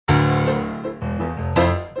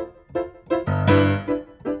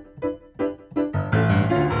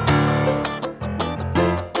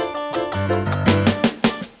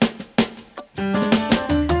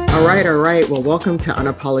right. Well, welcome to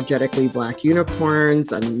Unapologetically Black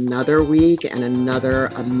Unicorns. Another week and another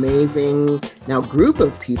amazing now group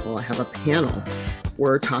of people. I have a panel.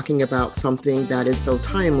 We're talking about something that is so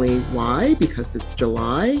timely. Why? Because it's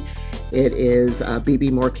July. It is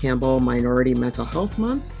Bebe Moore Campbell Minority Mental Health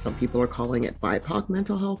Month. Some people are calling it BIPOC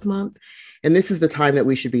Mental Health Month. And this is the time that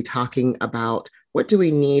we should be talking about what do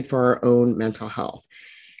we need for our own mental health.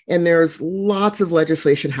 And there's lots of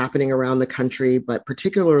legislation happening around the country, but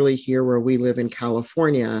particularly here where we live in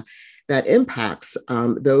California, that impacts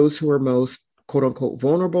those who are most quote unquote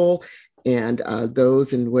vulnerable and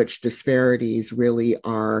those in which disparities really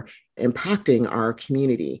are impacting our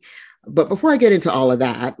community. But before I get into all of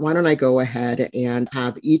that, why don't I go ahead and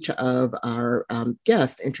have each of our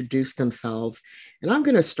guests introduce themselves. And I'm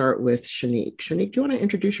going to start with Shanique. Shanique, do you want to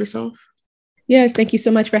introduce yourself? Yes, thank you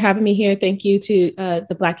so much for having me here. Thank you to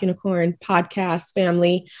the Black Unicorn podcast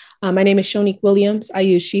family. My name is Shonique Williams. I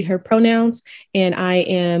use she, her pronouns, and I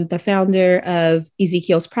am the founder of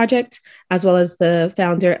Ezekiel's Project, as well as the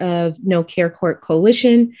founder of No Care Court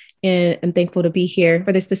Coalition. And I'm thankful to be here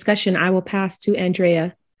for this discussion. I will pass to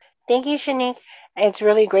Andrea. Thank you, Shanique. It's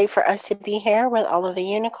really great for us to be here with all of the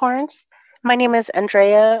unicorns. My name is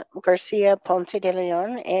Andrea Garcia Ponce de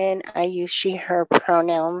Leon, and I use she, her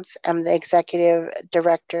pronouns. I'm the executive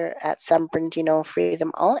director at San Bernardino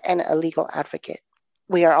Freedom All and a legal advocate.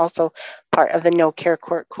 We are also part of the No Care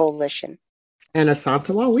Court Coalition. And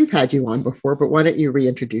Asantawa, we've had you on before, but why don't you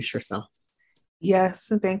reintroduce yourself? Yes,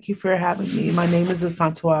 and thank you for having me. My name is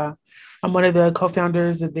Asantawa. I'm one of the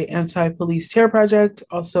co-founders of the Anti-Police Terror Project,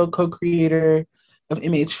 also co-creator of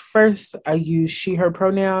MH First. I use she, her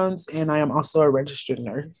pronouns, and I am also a registered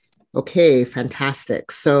nurse. Okay,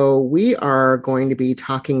 fantastic. So we are going to be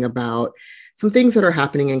talking about some things that are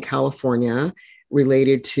happening in California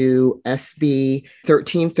related to SB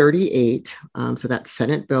 1338. So that's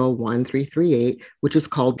Senate Bill 1338, which is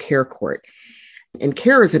called Care Court. And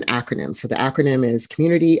CARE is an acronym. So the acronym is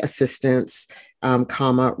Community Assistance,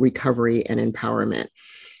 Recovery and Empowerment.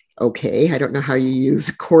 Okay, I don't know how you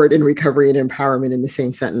use court and recovery and empowerment in the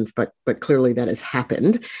same sentence, but clearly that has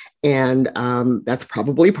happened. And that's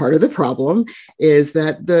probably part of the problem, is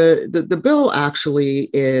that the bill actually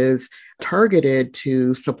is targeted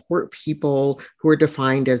to support people who are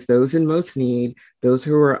defined as those in most need, those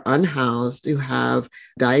who are unhoused, who have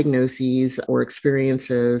diagnoses or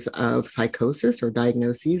experiences of psychosis or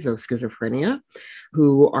diagnoses of schizophrenia,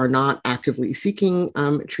 who are not actively seeking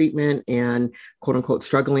treatment and quote unquote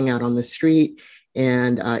struggling out on the street.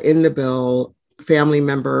 And in the bill, family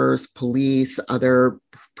members, police, other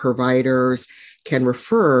providers can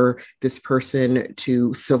refer this person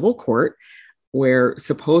to civil court, where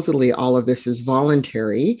supposedly all of this is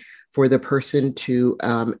voluntary for the person to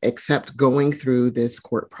accept going through this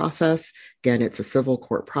court process. Again, it's a civil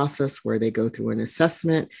court process where they go through an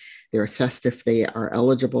assessment. They're assessed if they are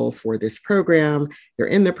eligible for this program. They're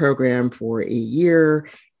in the program for a year,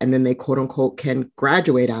 and then they quote unquote can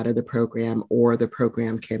graduate out of the program, or the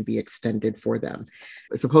program can be extended for them.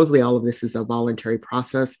 Supposedly all of this is a voluntary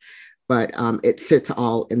process, but it sits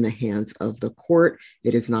all in the hands of the court.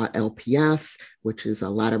 It is not LPS, which is a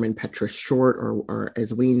Latterman Petrus short, or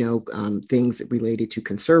as we know, things related to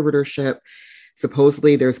conservatorship.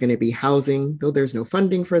 Supposedly there's going to be housing, though there's no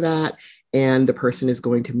funding for that. And the person is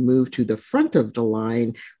going to move to the front of the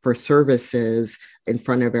line for services in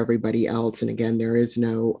front of everybody else. And again, there is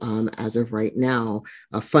no, as of right now,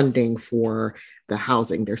 funding for the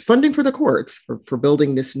housing. There's funding for the courts for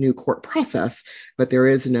building this new court process, but there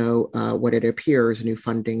is no, what it appears, new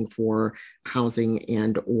funding for housing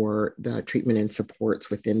and or the treatment and supports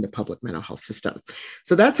within the public mental health system.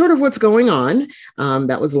 So that's sort of what's going on.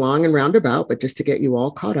 That was long and roundabout, but just to get you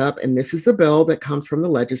all caught up. And this is a bill that comes from the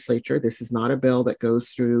legislature. This is not a bill that goes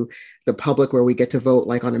through the public where we get to vote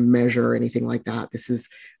like on a measure or anything like that. This is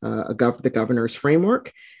the governor's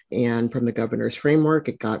framework. And from the governor's framework,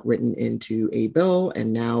 it got written into a bill.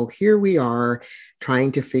 And now here we are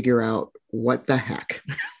trying to figure out what the heck.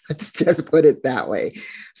 Let's just put it that way.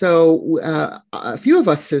 So a few of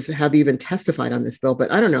us have even testified on this bill,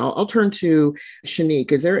 but I don't know. I'll turn to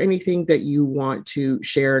Shanique. Is there anything that you want to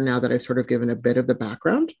share now that I've sort of given a bit of the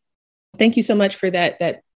background? Thank you so much for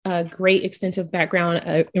that great extensive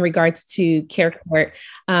background in regards to Care Court.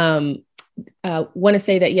 Want to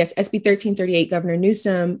say that, yes, SB 1338, Governor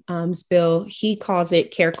Newsom's bill, he calls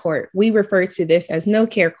it Care Court. We refer to this as No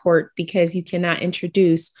Care Court because you cannot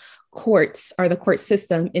introduce courts or the court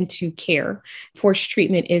system into care. Forced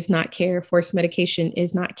treatment is not care. Forced medication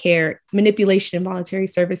is not care. Manipulation, involuntary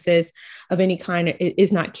services, of any kind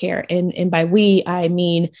is not care. And by we, I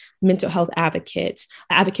mean mental health advocates,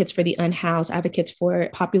 advocates for the unhoused, advocates for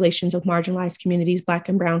populations of marginalized communities, Black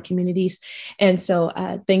and Brown communities. And so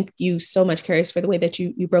thank you so much, Karis, for the way that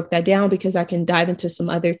you broke that down, because I can dive into some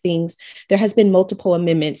other things. There has been multiple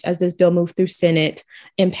amendments as this bill moved through Senate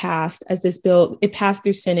and passed. As this bill, it passed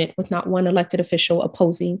through Senate with not one elected official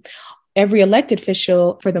opposing. Every elected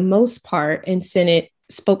official, for the most part, in Senate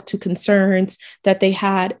spoke to concerns that they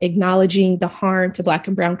had, acknowledging the harm to Black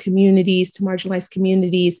and Brown communities, to marginalized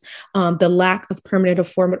communities, the lack of permanent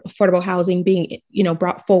affordable housing being,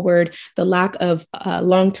 brought forward, the lack of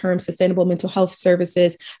long-term sustainable mental health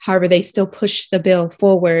services. However, they still push the bill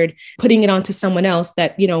forward, putting it onto someone else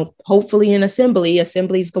that, hopefully in Assembly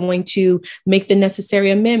is going to make the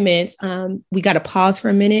necessary amendments. We got to pause for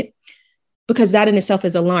a minute, because that in itself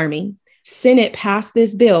is alarming. Senate passed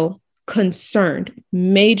this bill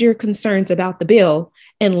major concerns about the bill,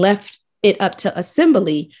 and left it up to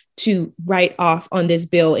Assembly to write off on this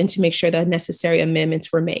bill and to make sure that necessary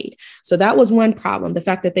amendments were made. So that was one problem, the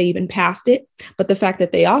fact that they even passed it, but the fact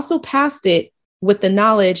that they also passed it with the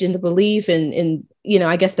knowledge and the belief and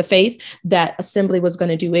I guess the faith that Assembly was going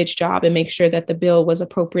to do its job and make sure that the bill was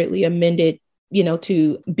appropriately amended,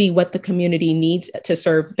 to be what the community needs to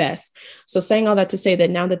serve best. So saying all that to say that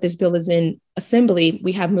now that this bill is in Assembly,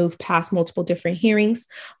 we have moved past multiple different hearings.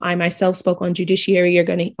 I myself spoke on judiciary. You're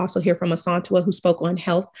going to also hear from Asantewaa, who spoke on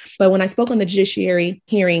health. But when I spoke on the judiciary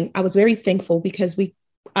hearing, I was very thankful because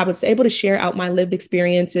I was able to share out my lived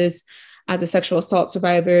experiences as a sexual assault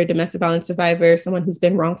survivor, domestic violence survivor, someone who's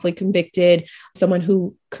been wrongfully convicted, someone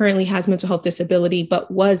who currently has mental health disability, but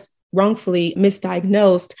was wrongfully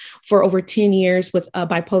misdiagnosed for over 10 years with a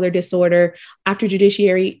bipolar disorder. After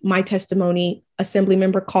judiciary, my testimony,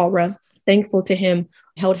 Assemblymember Kalra, thankful to him,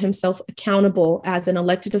 held himself accountable as an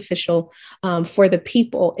elected official for the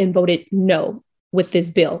people and voted no with this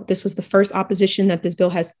bill. This was the first opposition that this bill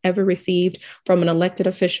has ever received from an elected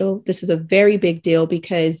official. This is a very big deal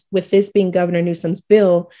because with this being Governor Newsom's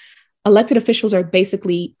bill, elected officials are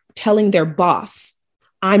basically telling their boss,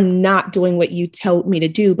 I'm not doing what you told me to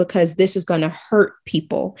do because this is going to hurt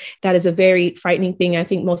people. That is a very frightening thing. I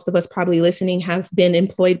think most of us probably listening have been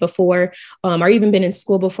employed before or even been in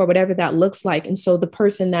school before, whatever that looks like. And so the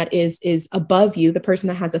person that is above you, the person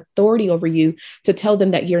that has authority over you, to tell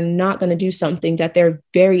them that you're not going to do something that they're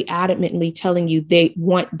very adamantly telling you they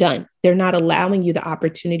want done. They're not allowing you the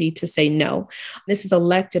opportunity to say no. This is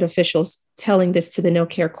elected officials telling this to the No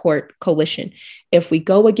Care Court Coalition. If we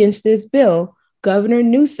go against this bill, Governor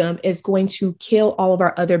Newsom is going to kill all of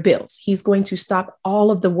our other bills. He's going to stop all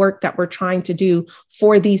of the work that we're trying to do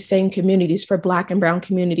for these same communities, for Black and Brown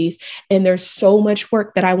communities. And there's so much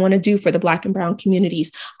work that I want to do for the Black and Brown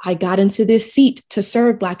communities. I got into this seat to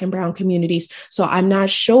serve Black and Brown communities. So I'm not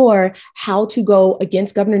sure how to go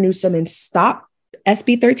against Governor Newsom and stop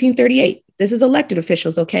SB 1338. This is elected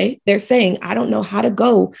officials, okay? They're saying, I don't know how to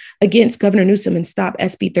go against Governor Newsom and stop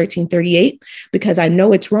SB 1338 because I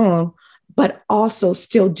know it's wrong, but also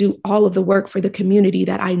still do all of the work for the community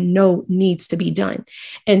that I know needs to be done.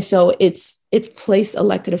 And so it's placed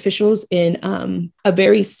elected officials in a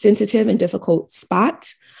very sensitive and difficult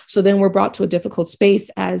spot. So then we're brought to a difficult space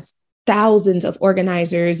as thousands of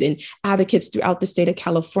organizers and advocates throughout the state of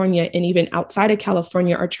California and even outside of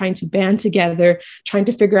California are trying to band together, trying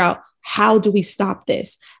to figure out, how do we stop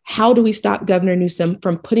this? How do we stop Governor Newsom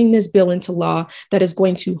from putting this bill into law that is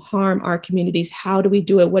going to harm our communities? How do we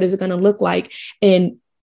do it? What is it going to look like? And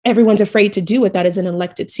everyone's afraid to do it. That is an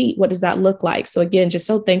elected seat. What does that look like? So again, just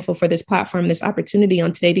so thankful for this platform, this opportunity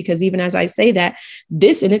on today, because even as I say that,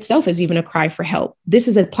 this in itself is even a cry for help. This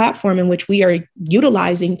is a platform in which we are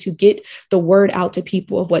utilizing to get the word out to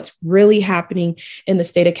people of what's really happening in the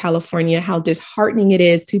state of California, how disheartening it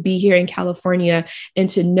is to be here in California and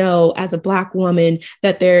to know as a Black woman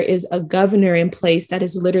that there is a governor in place that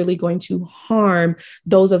is literally going to harm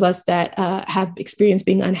those of us that have experienced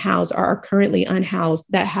being unhoused or are currently unhoused,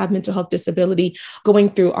 that have mental health disability going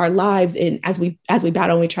through our lives. And as we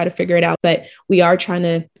battle and we try to figure it out, but we are trying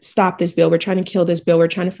to stop this bill. We're trying to kill this bill. We're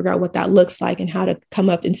trying to figure out what that looks like and how to come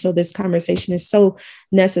up. And so this conversation is so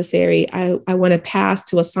necessary. I want to pass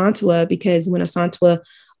to Asantewaa because when Asantewaa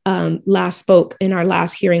last spoke in our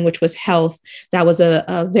last hearing, which was health, that was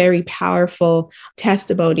a very powerful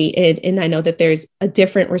testimony. And I know that there's a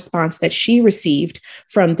different response that she received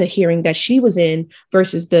from the hearing that she was in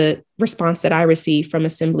versus the response that I received from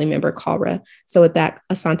Assemblymember Kalra. So with that,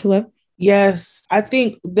 Asantewaa. Yes, I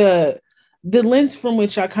think the lens from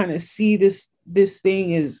which I kind of see this thing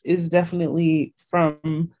is definitely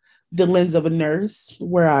from the lens of a nurse,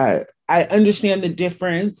 where I understand the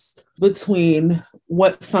difference between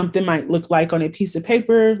what something might look like on a piece of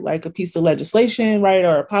paper, like a piece of legislation, right,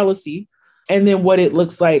 or a policy, and then what it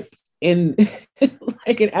looks like in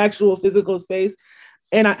like an actual physical space.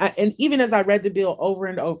 And even as I read the bill over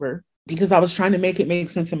and over, because I was trying to make it make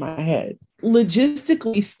sense in my head,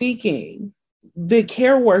 logistically speaking, the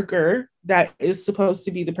care worker that is supposed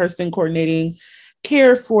to be the person coordinating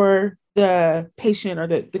care for the patient or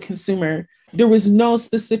the consumer, there was no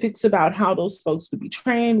specifics about how those folks would be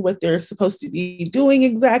trained, what they're supposed to be doing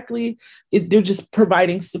exactly. They're just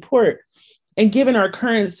providing support. And given our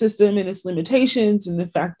current system and its limitations and the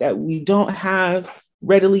fact that we don't have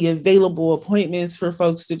readily available appointments for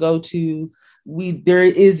folks to go to, there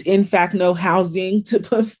is in fact no housing to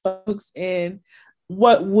put folks in.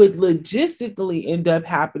 What would logistically end up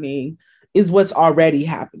happening is what's already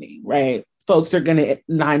happening, right? Folks are going to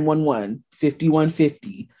 911,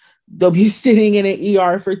 5150. They'll be sitting in an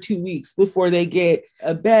ER for 2 weeks before they get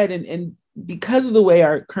a bed. And because of the way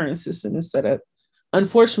our current system is set up,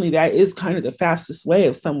 unfortunately, that is kind of the fastest way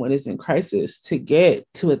if someone is in crisis to get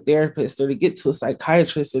to a therapist or to get to a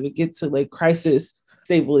psychiatrist or to get to like crisis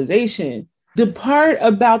stabilization. The part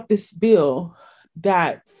about this bill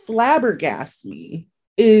that flabbergasts me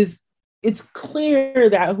is it's clear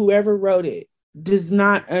that whoever wrote it does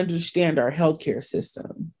not understand our healthcare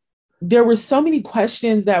system. There were so many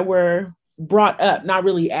questions that were brought up, not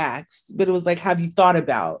really asked, but it was like, have you thought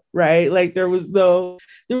about, right? Like there was no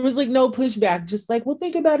pushback, just like, well,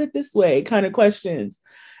 think about it this way kind of questions.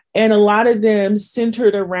 And a lot of them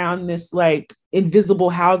centered around this like invisible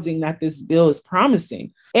housing that this bill is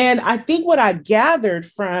promising. And I think what I gathered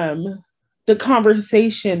from the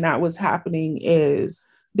conversation that was happening is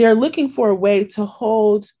they're looking for a way to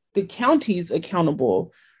hold the counties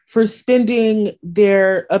accountable for spending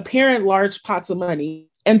their apparent large pots of money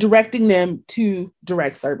and directing them to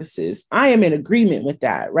direct services. I am in agreement with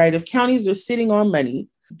that, right? If counties are sitting on money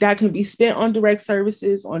that can be spent on direct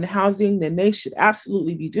services, on housing, then they should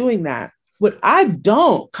absolutely be doing that. What I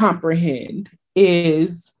don't comprehend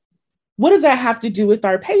is, what does that have to do with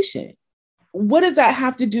our patient? What does that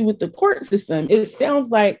have to do with the court system? It sounds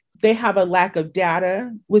like they have a lack of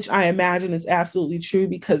data, which I imagine is absolutely true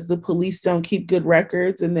because the police don't keep good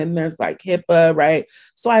records. And then there's like HIPAA, right?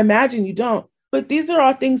 So I imagine you don't. But these are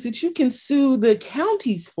all things that you can sue the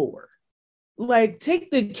counties for. Like,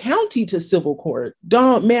 take the county to civil court.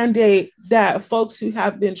 Don't mandate that folks who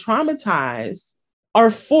have been traumatized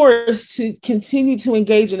are forced to continue to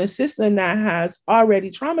engage in a system that has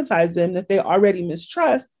already traumatized them, that they already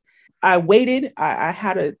mistrust. I waited. I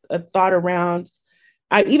had a thought around,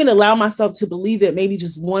 I even allow myself to believe that maybe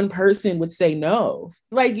just one person would say no.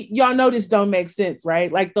 Like, y'all know this don't make sense,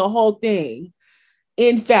 right? Like the whole thing,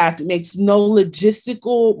 in fact, makes no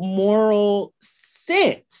logistical, moral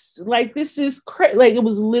sense. Like, this is crazy. Like, it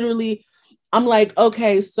was literally, I'm like,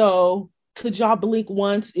 okay, so could y'all blink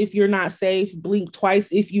once if you're not safe, blink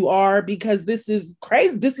twice if you are, because this is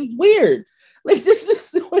crazy. This is weird. Like, this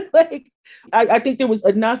is like, I think there was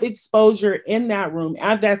enough exposure in that room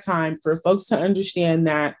at that time for folks to understand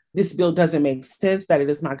that this bill doesn't make sense, that it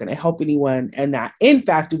is not going to help anyone, and that in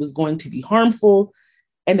fact, it was going to be harmful.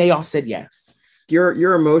 And they all said yes.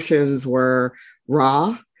 Your emotions were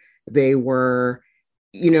raw. They were,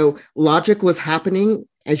 logic was happening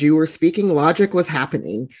as you were speaking. Logic was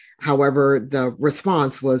happening. However, the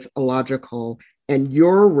response was illogical. And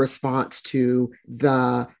your response to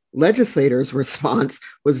the legislators' response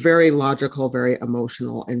was very logical, very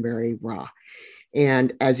emotional, and very raw.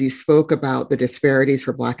 And as you spoke about the disparities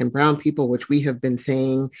for Black and Brown people, which we have been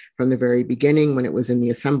saying from the very beginning when it was in the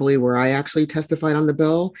assembly, where I actually testified on the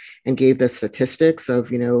bill and gave the statistics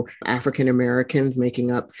of, African Americans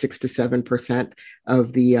making up 6 to 7%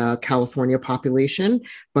 of the California population.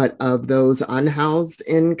 But of those unhoused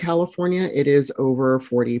in California, it is over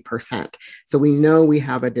 40%. So we know we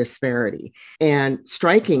have a disparity. And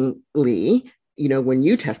strikingly, when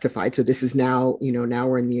you testified, so this is now, now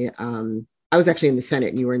we're in the I was actually in the Senate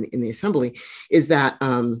and you were in the Assembly, is that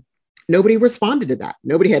nobody responded to that.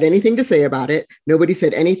 Nobody had anything to say about it. Nobody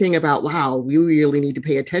said anything about, wow, we really need to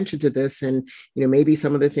pay attention to this. And, maybe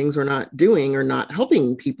some of the things we're not doing are not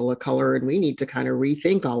helping people of color. And we need to kind of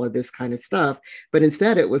rethink all of this kind of stuff. But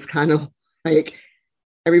instead, it was kind of like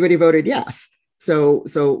everybody voted yes. So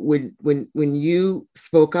when you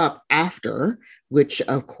spoke up after, which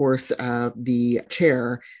of course the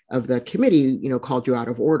chair of the committee, called you out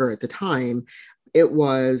of order at the time, it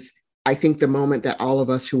was, I think, the moment that all of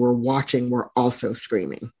us who were watching were also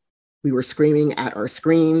screaming. We were screaming at our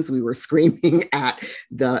screens. We were screaming at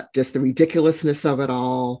just the ridiculousness of it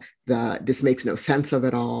all. This makes no sense of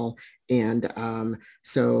it all. And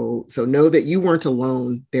so know that you weren't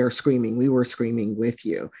alone there screaming. We were screaming with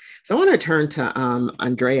you. So I want to turn to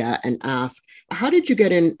Andrea and ask, how did you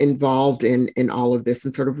get involved in all of this,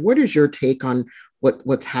 and sort of what is your take on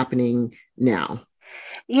what's happening now?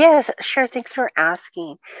 Yes, sure. Thanks for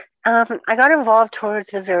asking. I got involved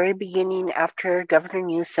towards the very beginning after Governor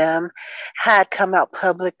Newsom had come out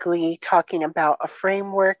publicly talking about a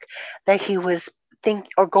framework that he was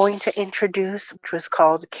going to introduce, which was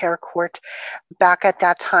called Care Court. Back at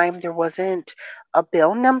that time, there wasn't a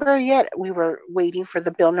bill number yet. We were waiting for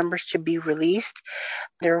the bill numbers to be released.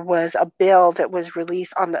 There was a bill that was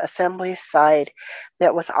released on the Assembly side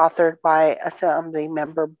that was authored by Assembly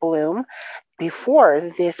Member Bloom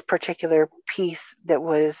before this particular piece that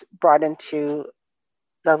was brought into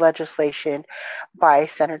the legislation by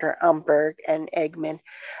Senator Umberg and Eggman.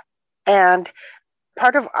 And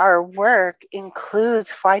part of our work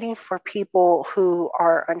includes fighting for people who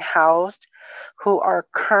are unhoused, who are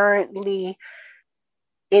currently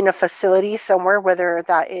in a facility somewhere, whether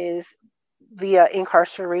that is via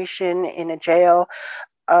incarceration in a jail,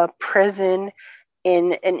 a prison,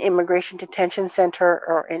 in an immigration detention center,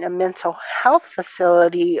 or in a mental health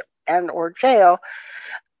facility and or jail.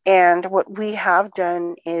 And what we have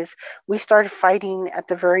done is we started fighting at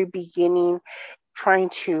the very beginning, trying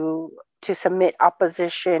to submit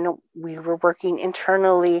opposition. We were working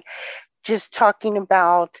internally, just talking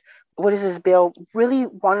about what is this bill really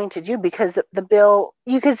wanting to do, because the bill,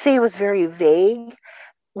 you could say, was very vague.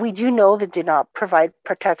 We do know that it did not provide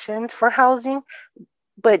protections for housing,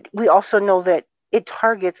 but we also know that it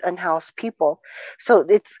targets unhoused people. So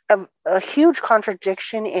it's a huge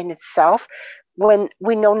contradiction in itself when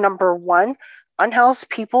we know, number one, unhoused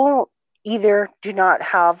people either do not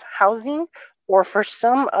have housing or for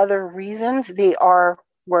some other reasons they are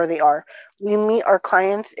where they are. We meet our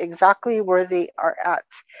clients exactly where they are at.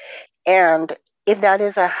 And if that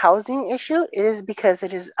is a housing issue, it is because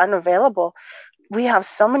it is unavailable. We have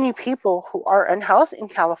so many people who are unhoused in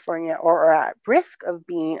California or are at risk of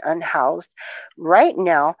being unhoused right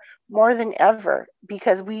now more than ever,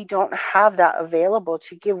 because we don't have that available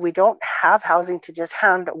to give. We don't have housing to just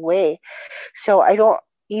hand away. So I don't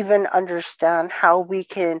even understand how we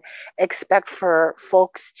can expect for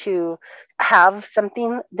folks to have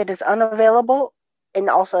something that is unavailable. And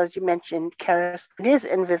also, as you mentioned, Karis, it is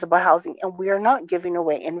invisible housing, and we are not giving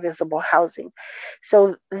away invisible housing.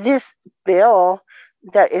 So this bill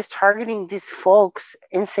that is targeting these folks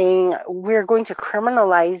and saying we're going to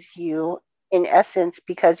criminalize you in essence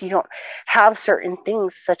because you don't have certain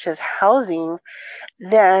things such as housing,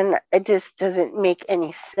 then it just doesn't make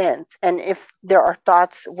any sense. And if there are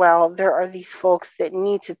thoughts, well, there are these folks that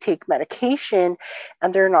need to take medication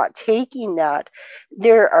and they're not taking that,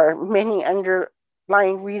 there are many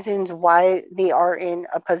underlying reasons why they are in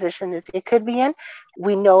a position that they could be in.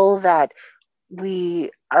 We know that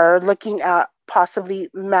we are looking at possibly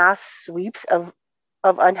mass sweeps of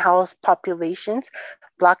unhoused populations,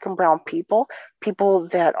 Black and brown people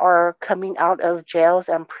that are coming out of jails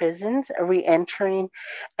and prisons, re-entering,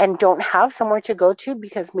 and don't have somewhere to go to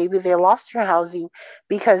because maybe they lost their housing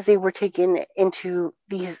because they were taken into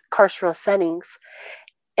these carceral settings.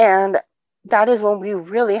 And that is when we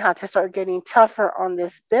really had to start getting tougher on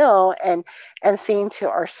this bill and saying to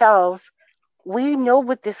ourselves, we know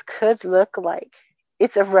what this could look like.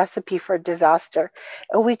 It's a recipe for disaster,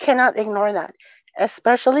 and we cannot ignore that,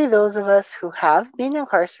 especially those of us who have been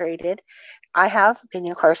incarcerated. I have been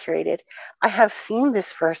incarcerated. I have seen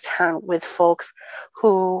this firsthand with folks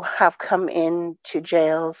who have come into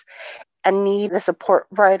jails and need the support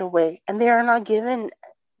right away, and they are not given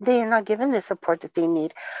the support that they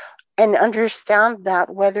need. And understand that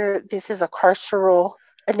whether this is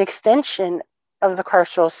an extension of the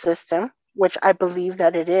carceral system, which I believe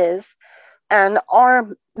that it is, and our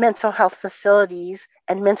mental health facilities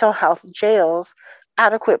and mental health jails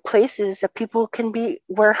adequate places that people can be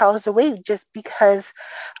warehoused away just because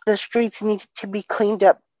the streets need to be cleaned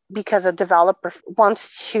up because a developer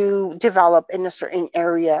wants to develop in a certain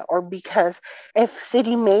area, or because if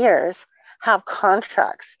city mayors have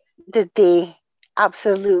contracts that they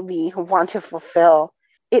absolutely want to fulfill,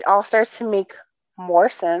 it all starts to make more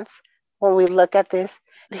sense when we look at this,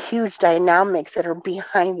 the huge dynamics that are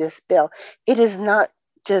behind this bill. It is not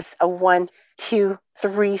just a 1, 2,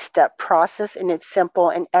 3-step process, and it's simple,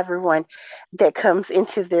 and everyone that comes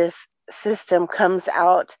into this system comes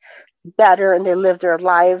out better and they live their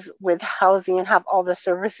lives with housing and have all the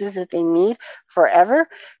services that they need forever.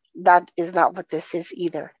 That is not what this is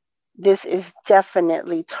either. this is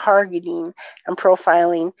definitely targeting and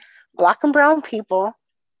profiling Black and brown people,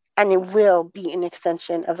 and it will be an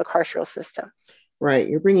extension of the carceral system. Right.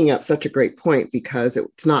 You're bringing up such a great point, because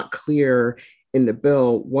it's not clear in the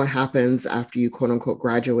bill what happens after you, quote unquote,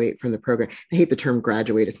 graduate from the program. I hate the term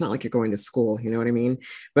graduate. It's not like you're going to school, you know what I mean?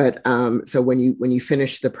 But so when you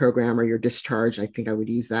finish the program or you're discharged, I think I would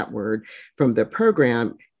use that word, from the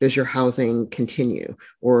program, does your housing continue,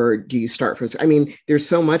 or do you start from? I mean, there's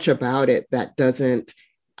so much about it that doesn't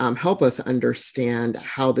help us understand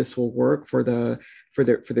how this will work for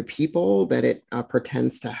the people that it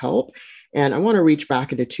pretends to help. And I want to reach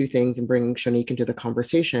back into two things and bring Shanique into the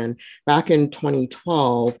conversation. Back in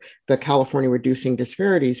 2012, the California Reducing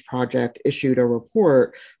Disparities Project issued a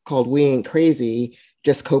report called We Ain't Crazy,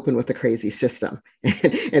 Just Coping with the Crazy System.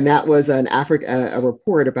 And that was a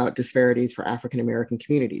report about disparities for African-American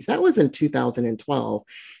communities. That was in 2012.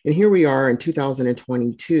 And here we are in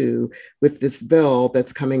 2022 with this bill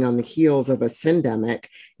that's coming on the heels of a syndemic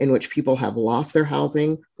in which people have lost their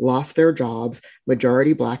housing, lost their jobs,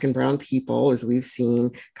 majority Black and brown people, as we've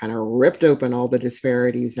seen, kind of ripped open all the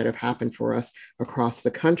disparities that have happened for us across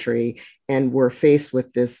the country. And we're faced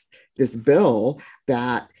with this bill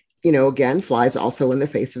that, you know, again, flies also in the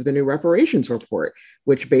face of the new reparations report,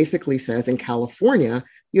 which basically says in California,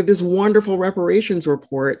 you have this wonderful reparations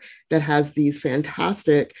report that has these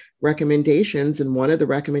fantastic recommendations. And one of the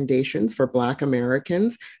recommendations for Black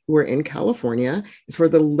Americans who are in California is for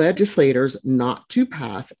the legislators not to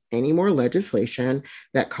pass any more legislation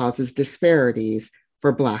that causes disparities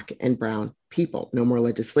for Black and brown people. No more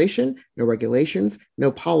legislation, no regulations,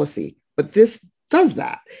 no policy. But this does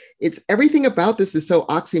that. It's everything about this is so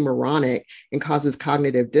oxymoronic and causes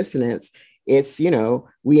cognitive dissonance. It's, you know,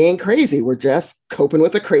 we ain't crazy. We're just coping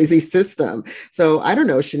with a crazy system. So I don't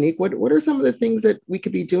know, Shanique, what are some of the things that we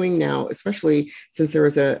could be doing now, especially since there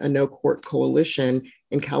is a no court coalition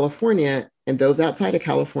in California, and those outside of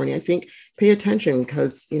California, I think, pay attention,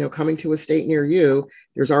 because, you know, coming to a state near you,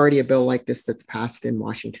 there's already a bill like this that's passed in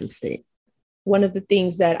Washington State. One of the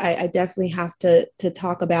things that I definitely have to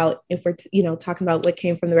talk about, if we're talking about what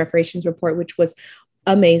came from the reparations report, which was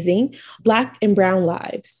amazing, Black and brown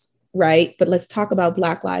lives, right? But let's talk about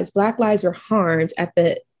Black lives. Black lives are harmed at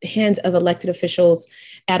the hands of elected officials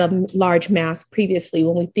at a large mass previously.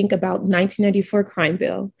 When we think about 1994 crime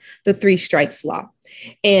bill, the 3 strikes law.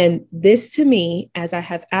 And this, to me, as I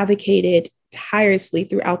have advocated tirelessly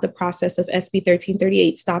throughout the process of SB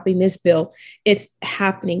 1338, stopping this bill, it's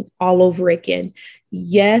happening all over again.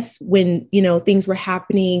 Yes, when, things were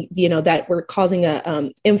happening, that were causing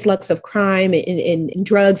a influx of crime and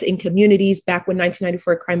drugs in communities back when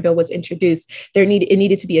 1994 crime bill was introduced, it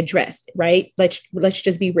needed to be addressed, right? Let's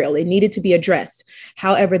just be real. It needed to be addressed.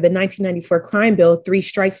 However, the 1994 crime bill, 3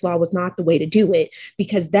 strikes law, was not the way to do it,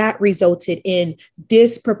 because that resulted in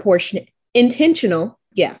disproportionate, intentional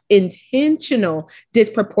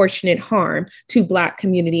disproportionate harm to Black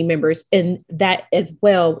community members, and that as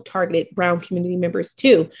well targeted brown community members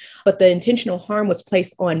too. But the intentional harm was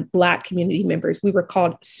placed on Black community members. We were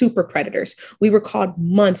called super predators. We were called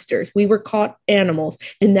monsters. We were called animals.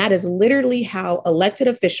 And that is literally how elected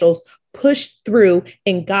officials pushed through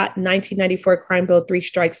and got 1994 crime bill 3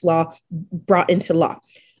 strikes law brought into law.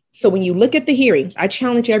 So when you look at the hearings, I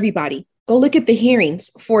challenge everybody, go look at the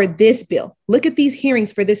hearings for this bill. Look at these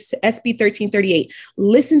hearings for this SB 1338.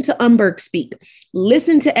 Listen to Umberg speak.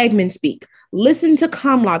 Listen to Eggman speak. Listen to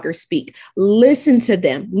Kamlager speak. Listen to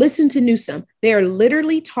them. Listen to Newsom. They are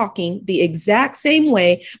literally talking the exact same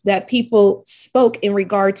way that people spoke in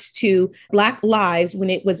regards to Black lives when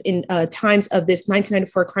it was in times of this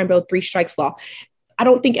 1994 crime bill 3 strikes law. I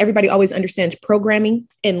don't think everybody always understands programming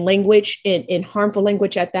and language and harmful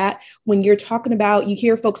language at that. When you're talking about, you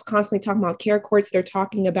hear folks constantly talking about care courts, they're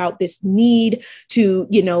talking about this need to,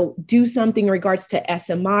 do something in regards to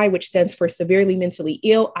SMI, which stands for severely mentally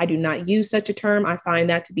ill. I do not use such a term. I find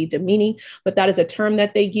that to be demeaning, but that is a term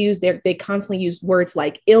that they use. They constantly use words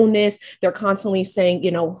like illness. They're constantly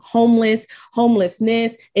saying,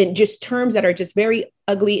 homelessness, and just terms that are just very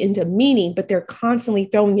ugly and demeaning, but they're constantly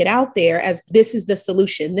throwing it out there as this is the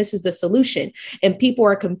solution. This is the solution. And people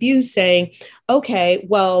are confused saying, okay,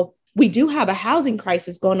 well, we do have a housing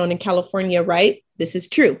crisis going on in California, right? This is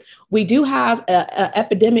true. We do have an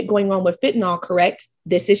epidemic going on with fentanyl, correct?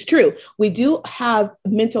 This is true. We do have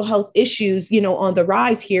mental health issues, on the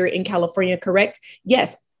rise here in California, correct?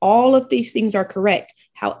 Yes, all of these things are correct.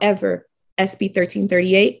 However, SB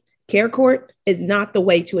 1338, Care Court is not the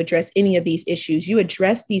way to address any of these issues. You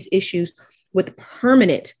address these issues with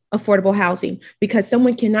permanent affordable housing, because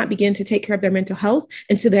someone cannot begin to take care of their mental health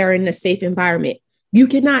until they're in a safe environment. You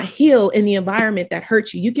cannot heal in the environment that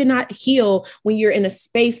hurts you. You cannot heal when you're in a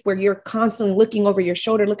space where you're constantly looking over your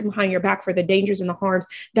shoulder, looking behind your back for the dangers and the harms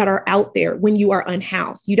that are out there when you are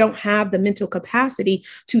unhoused. You don't have the mental capacity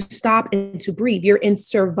to stop and to breathe. You're in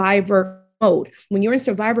survivor mode. When you're in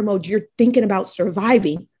survivor mode, you're thinking about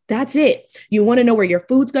surviving. That's it. You want to know where your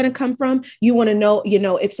food's going to come from. You want to know,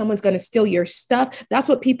 if someone's going to steal your stuff. That's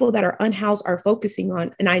what people that are unhoused are focusing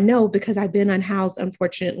on. And I know because I've been unhoused,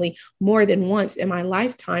 unfortunately, more than once in my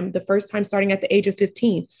lifetime, the first time starting at the age of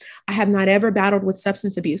 15, I have not ever battled with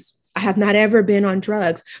substance abuse. I have not ever been on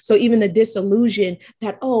drugs. So even the disillusion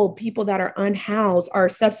that, people that are unhoused are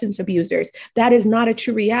substance abusers, that is not a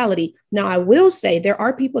true reality. Now, I will say there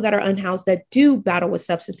are people that are unhoused that do battle with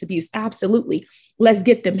substance abuse. Absolutely. Let's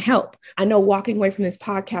get them help. I know walking away from this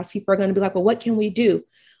podcast, people are going to be like, well, what can we do?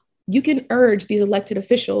 You can urge these elected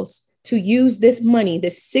officials to use this money,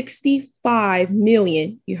 this 65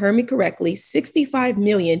 million, you heard me correctly, 65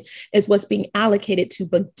 million is what's being allocated to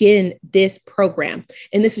begin this program.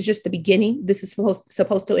 And this is just the beginning. This is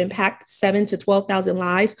supposed to impact 7,000 to 12,000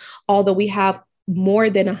 lives, although we have more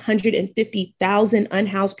than 150,000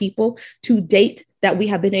 unhoused people to date that we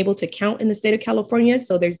have been able to count in the state of California.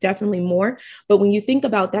 So there's definitely more. But when you think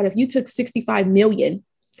about that, if you took 65 million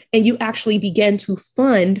and you actually began to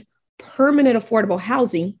fund permanent affordable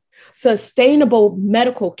housing, sustainable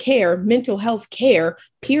medical care, mental health care,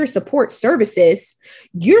 peer support services,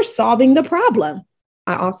 you're solving the problem.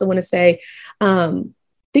 I also want to say,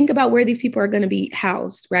 think about where these people are going to be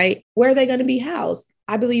housed, right? Where are they going to be housed?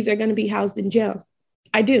 I believe they're going to be housed in jail.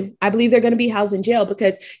 I do. I believe they're going to be housed in jail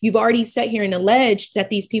because you've already sat here and alleged that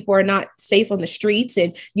these people are not safe on the streets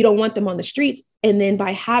and you don't want them on the streets. And then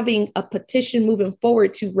by having a petition moving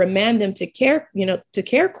forward to remand them to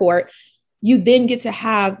care court, you then get to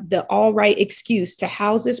have the all right excuse to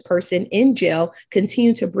house this person in jail,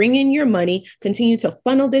 continue to bring in your money, continue to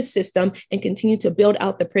funnel this system, and continue to build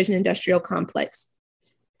out the prison industrial complex.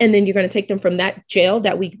 And then you're going to take them from that jail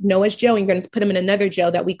that we know as jail, and you're going to put them in another jail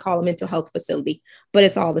that we call a mental health facility. But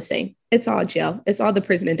it's all the same. It's all jail. It's all the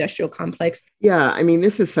prison industrial complex. Yeah, I mean,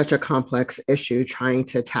 this is such a complex issue. Trying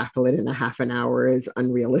to tackle it in a half an hour is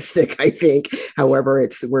unrealistic, I think. However,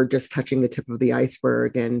 we're just touching the tip of the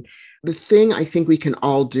iceberg. And the thing I think we can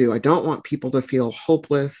all do, I don't want people to feel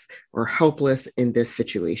hopeless or helpless in this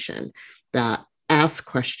situation, that ask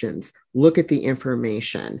questions, look at the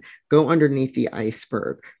information, go underneath the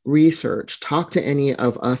iceberg, research, talk to any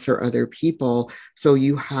of us or other people so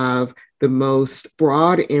you have the most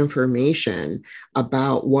broad information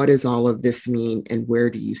about what does all of this mean and where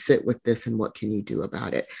do you sit with this and what can you do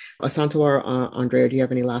about it. Asantewaa, Andrea, do you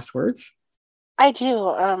have any last words? I do.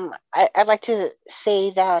 I'd like to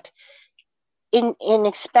say that in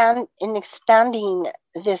expanding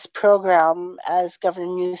this program, as Governor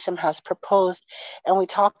Newsom has proposed, and we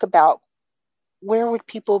talk about where would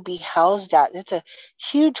people be housed at? It's a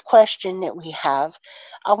huge question that we have.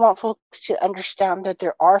 I want folks to understand that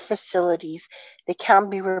there are facilities that can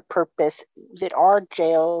be repurposed, that are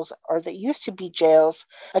jails, or that used to be jails.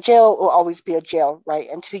 A jail will always be a jail, right?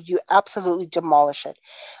 Until you absolutely demolish it.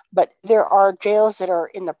 But there are jails that are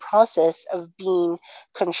in the process of being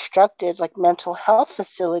constructed, like mental health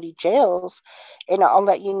facility jails. And I'll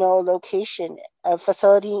let you know a location, a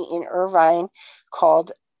facility in Irvine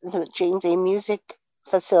called the James A. Music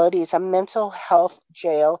Facility. Is a mental health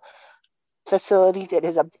jail facility that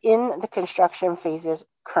is in the construction phases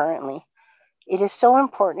currently. It is so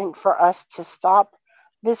important for us to stop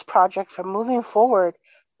this project from moving forward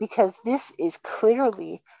because this is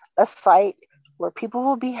clearly a site where people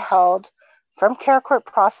will be held from care court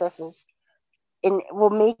processes and will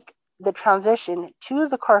make the transition to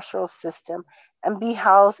the carceral system and be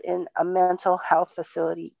housed in a mental health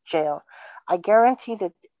facility jail. I guarantee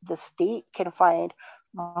that the state can find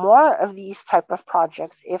more of these type of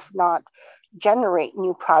projects, if not generate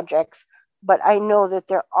new projects. But I know that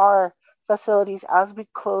there are facilities as we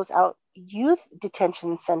close out youth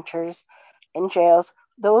detention centers and jails,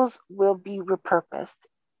 those will be repurposed.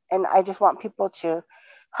 And I just want people to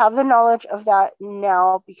have the knowledge of that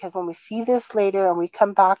now, because when we see this later and we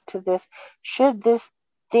come back to this, should this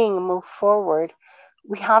thing move forward,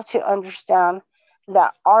 we have to understand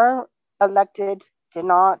that our elected did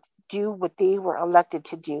not do what they were elected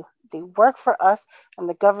to do. They work for us, and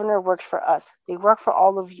the governor works for us. They work for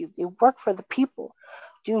all of you. They work for the people.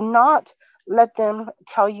 Do not let them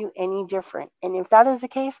tell you any different. And if that is the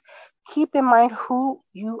case, keep in mind who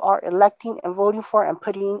you are electing and voting for and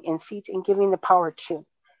putting in seats and giving the power to,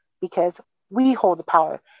 because we hold the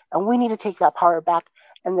power and we need to take that power back,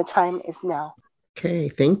 and the time is now. Okay,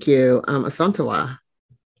 thank you. Asantewaa.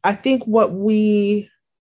 I think what we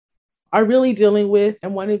are really dealing with.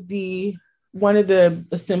 And one of the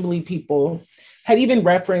assembly people had even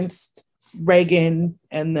referenced Reagan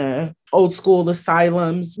and the old school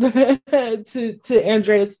asylums to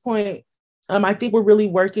Andrea's point. I think we're really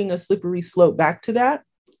working a slippery slope back to that.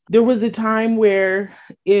 There was a time where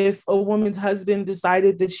if a woman's husband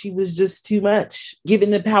decided that she was just too much,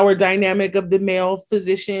 given the power dynamic of the male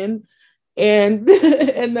physician and,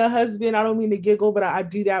 and the husband, I don't mean to giggle, but I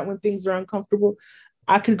do that when things are uncomfortable.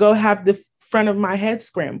 I could go have the front of my head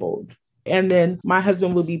scrambled. And then my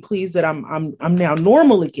husband will be pleased that I'm now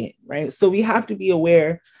normal again, right? So we have to be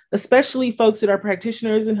aware, especially folks that are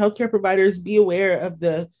practitioners and healthcare providers, be aware of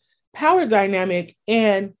the power dynamic.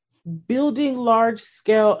 And building large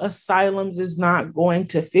scale asylums is not going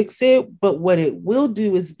to fix it, but what it will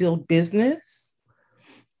do is build business.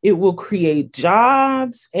 It will create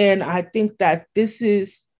jobs. And I think that this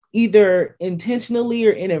is either intentionally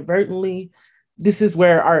or inadvertently, this is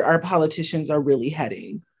where our politicians are really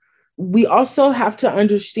heading. We also have to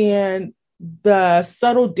understand the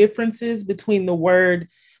subtle differences between the word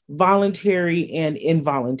voluntary and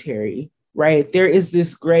involuntary, right? There is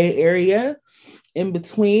this gray area in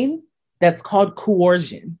between that's called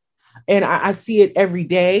coercion. And I see it every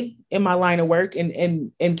day in my line of work.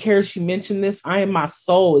 And Kara, she mentioned this, my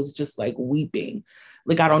soul is just like weeping.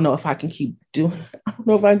 Like, I don't know if I can keep doing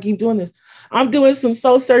this. I'm doing some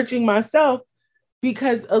soul searching myself,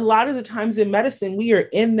 because a lot of the times in medicine, we are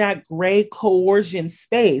in that gray coercion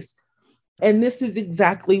space. And this is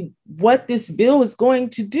exactly what this bill is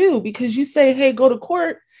going to do, because you say, hey, go to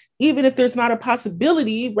court, even if there's not a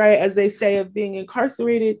possibility, right, as they say, of being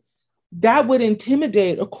incarcerated, that would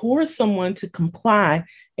intimidate or coerce someone to comply.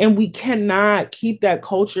 And we cannot keep that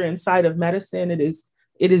culture inside of medicine. It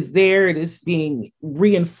is there. It is being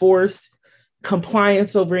reinforced.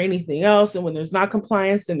 Compliance over anything else. And when there's not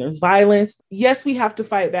compliance, then there's violence. Yes, we have to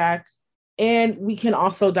fight back, and we can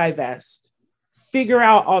also divest, figure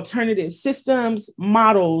out alternative systems,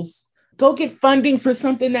 models, go get funding for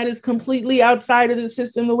something that is completely outside of the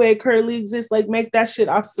system the way it currently exists, like make that shit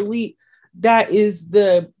obsolete. That is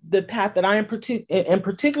the path that I am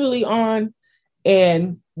particularly on,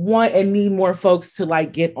 and want and need more folks to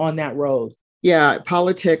like get on that road. Yeah,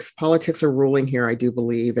 politics are ruling here, I do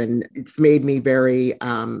believe. And it's made me very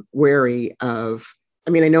wary of,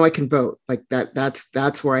 I mean, I know I can vote, like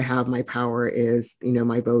that's where I have my power is,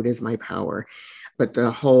 my vote is my power. But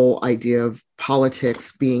the whole idea of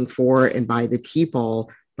politics being for and by the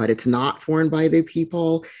people, but it's not for and by the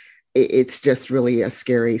people, it's just really a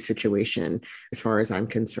scary situation as far as I'm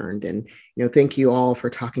concerned. And, thank you all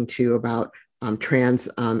for talking to about trans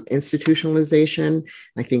institutionalization.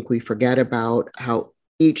 I think we forget about how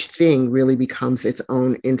each thing really becomes its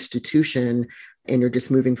own institution, and you're just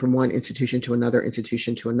moving from one institution to another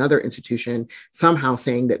institution to another institution, somehow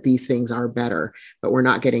saying that these things are better, but we're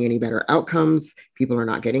not getting any better outcomes. People are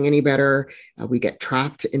not getting any better. We get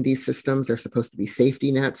trapped in these systems. They're supposed to be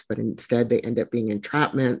safety nets, but instead they end up being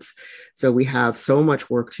entrapments. So we have so much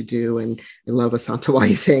work to do. And I love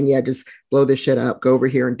Asantewaa saying, yeah, just blow this shit up, go over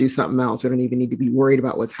here and do something else. We don't even need to be worried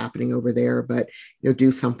about what's happening over there, but do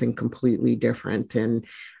something completely different. And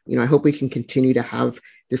I hope we can continue to have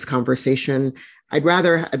this conversation. I'd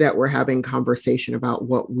rather that we're having conversation about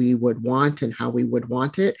what we would want and how we would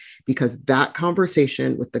want it, because that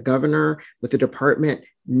conversation with the governor, with the department,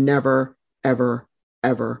 never, ever,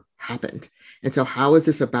 ever happened. And so how is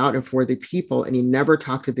this about and for the people? And he never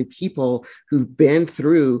talked to the people who've been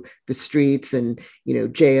through the streets and,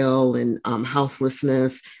 jail and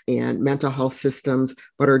houselessness and mental health systems,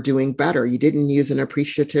 but are doing better. You didn't use an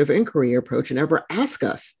appreciative inquiry approach and ever ask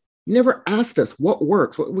us. You never asked us what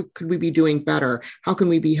works, could we be doing better? How can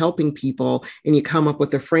we be helping people? And you come up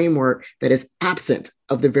with a framework that is absent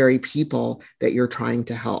of the very people that you're trying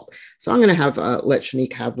to help. So I'm going to have let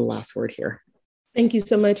Shanique have the last word here. Thank you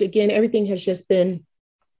so much. Again, everything has just been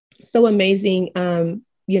so amazing,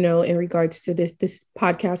 in regards to this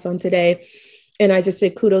podcast on today. And I just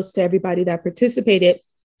say kudos to everybody that participated,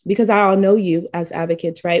 because I all know you as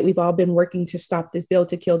advocates, right? We've all been working to stop this bill,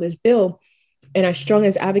 to kill this bill. And as strong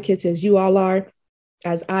as advocates as you all are,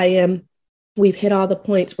 as I am, we've hit all the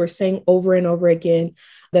points. We're saying over and over again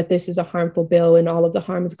that this is a harmful bill and all of the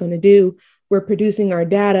harm it's going to do. We're producing our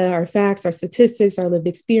data, our facts, our statistics, our lived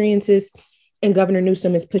experiences, and Governor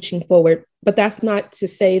Newsom is pushing forward. But that's not to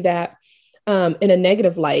say that in a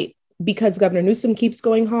negative light, because Governor Newsom keeps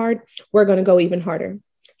going hard, we're going to go even harder.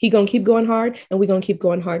 He's going to keep going hard, and we're going to keep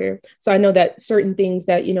going harder. So I know that certain things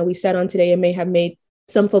that, we said on today, it may have made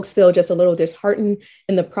Some folks feel just a little disheartened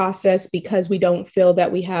in the process because we don't feel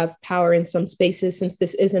that we have power in some spaces, since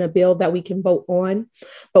this isn't a bill that we can vote on,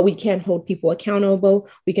 but we can hold people accountable.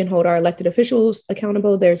 We can hold our elected officials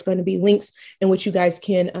accountable. There's going to be links in which you guys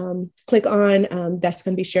can click on that's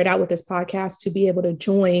going to be shared out with this podcast to be able to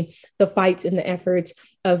join the fights and the efforts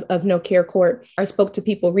of No Care Court. I spoke to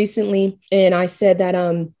people recently and I said that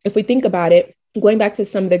if we think about it, going back to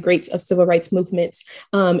some of the greats of civil rights movements,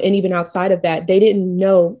 and even outside of that, they didn't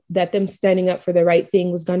know that them standing up for the right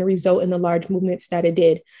thing was going to result in the large movements that it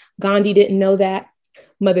did. Gandhi didn't know that.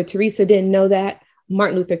 Mother Teresa didn't know that.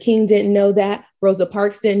 Martin Luther King didn't know that. Rosa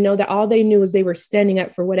Parks didn't know that. All they knew was they were standing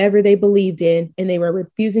up for whatever they believed in, and they were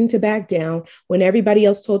refusing to back down when everybody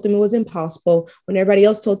else told them it was impossible, when everybody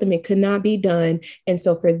else told them it could not be done. And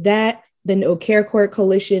so for that, the No Care Court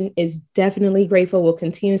Coalition is definitely grateful. We'll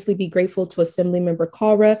continuously be grateful to Assemblymember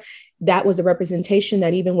Kalra. That was a representation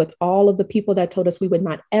that even with all of the people that told us we would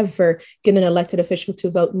not ever get an elected official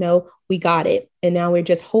to vote no, we got it. And now we're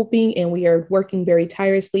just hoping, and we are working very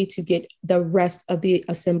tirelessly to get the rest of the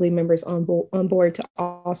Assembly members on board to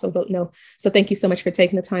also vote no. So thank you so much for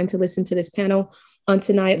taking the time to listen to this panel on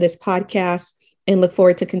tonight, this podcast, and look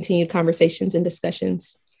forward to continued conversations and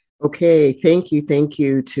discussions. Okay, thank you. Thank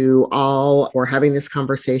you to all for having this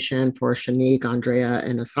conversation, for Shanique, Andrea,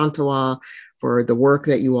 and Asantewaa, for the work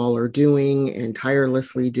that you all are doing and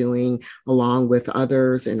tirelessly doing along with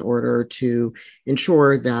others in order to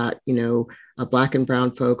ensure that, Black and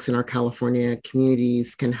Brown folks in our California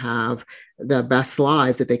communities can have the best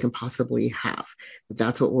lives that they can possibly have.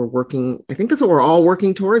 That's what we're working. I think that's what we're all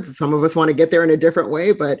working towards. Some of us want to get there in a different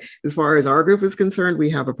way, but as far as our group is concerned,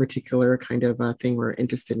 we have a particular kind of thing we're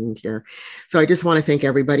interested in here. So I just want to thank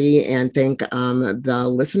everybody and thank the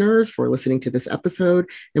listeners for listening to this episode.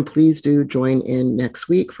 And please do join in next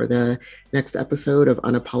week for the next episode of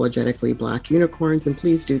Unapologetically Black Unicorns. And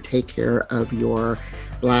please do take care of your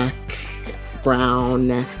Black,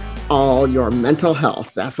 Brown, all your mental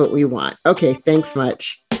health. That's what we want. Okay, thanks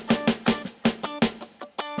much.